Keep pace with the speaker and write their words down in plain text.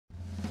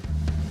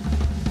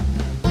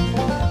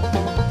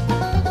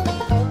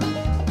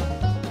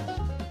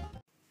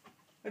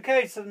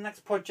Okay, so the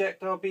next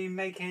project I'll be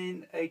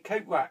making a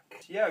coat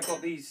rack. Yeah, I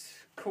got these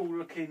cool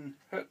looking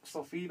hooks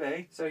off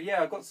eBay. So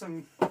yeah, I've got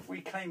some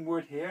reclaimed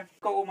wood here.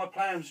 Got all my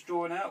plans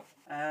drawn out,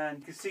 and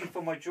you can see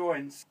from my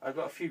drawings I've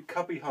got a few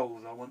cubby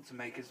holes I want to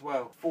make as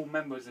well. 4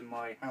 members in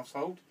my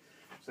household,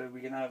 so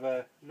we can have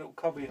a little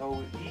cubby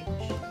hole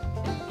each.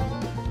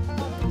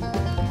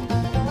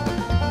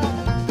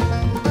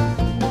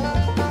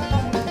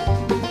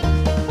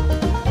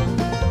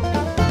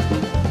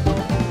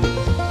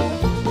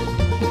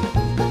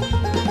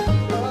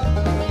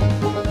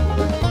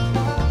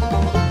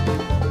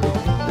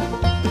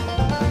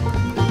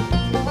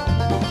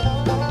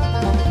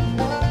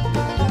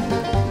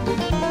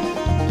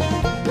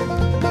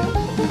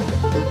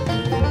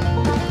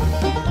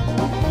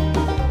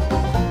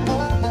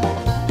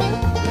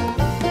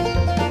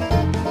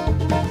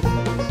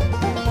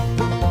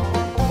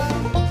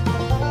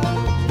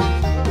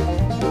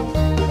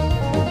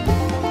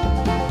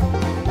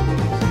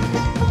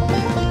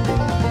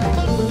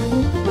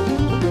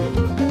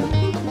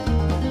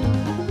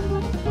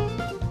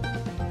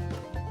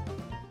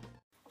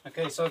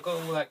 Okay, so I've got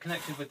all that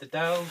connected with the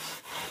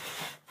dowels.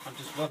 I'm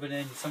just rubbing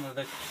in some of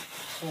the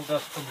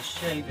sawdust from the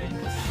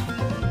shavings.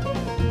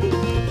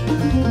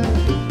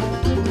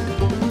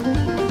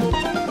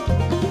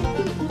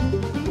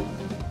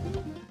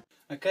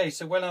 Okay,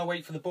 so when I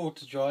wait for the board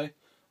to dry,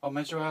 I'll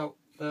measure out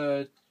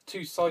the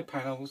 2 side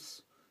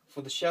panels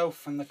for the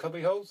shelf and the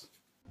cubby holes.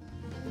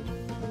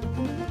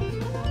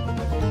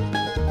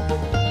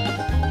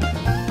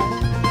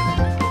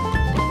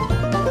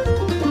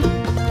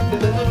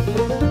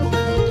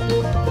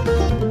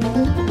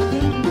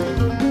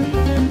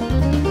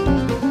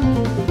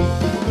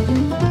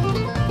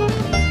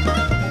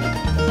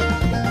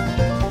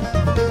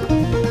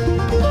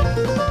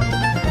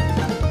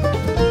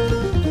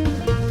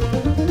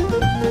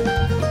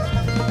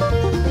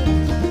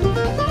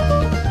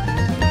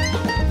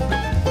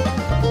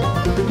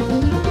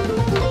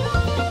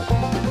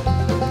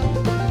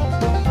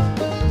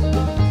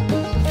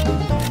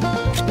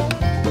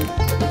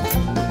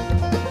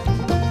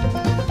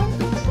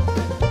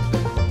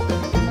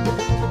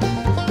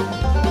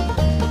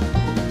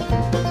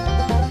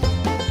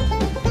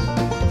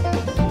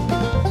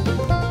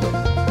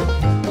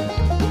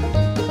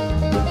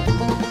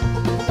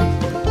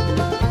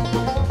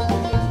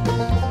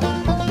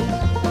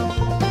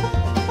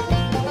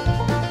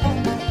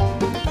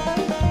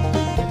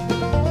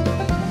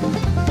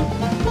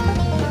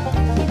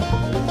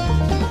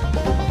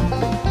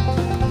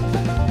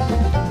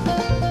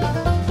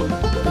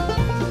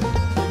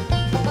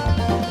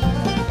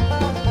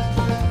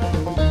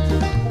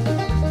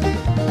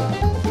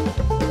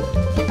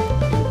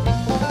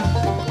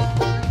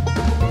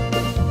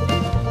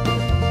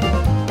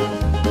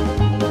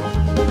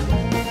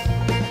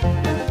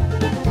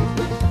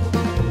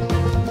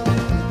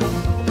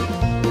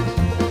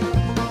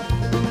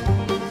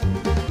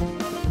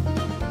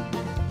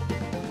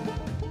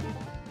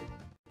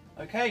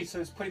 Okay, so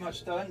it's pretty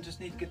much done. Just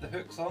need to get the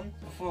hooks on.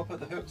 Before I put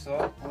the hooks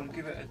on, I want to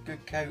give it a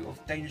good coat of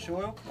Danish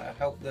oil. That'll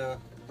help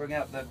bring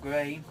out the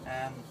grain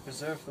and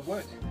preserve the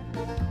wood.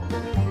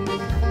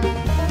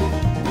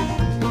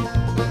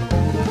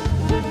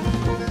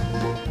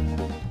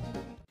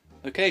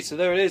 Okay, so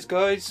there it is,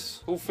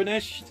 guys. All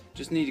finished.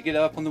 Just need to get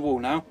it up on the wall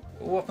now.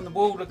 All up on the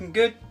wall, looking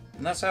good.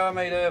 And that's how I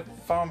made a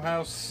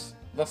farmhouse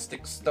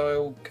rustic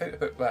style coat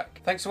hook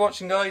rack. Thanks for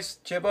watching, guys.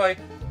 Cheer, bye.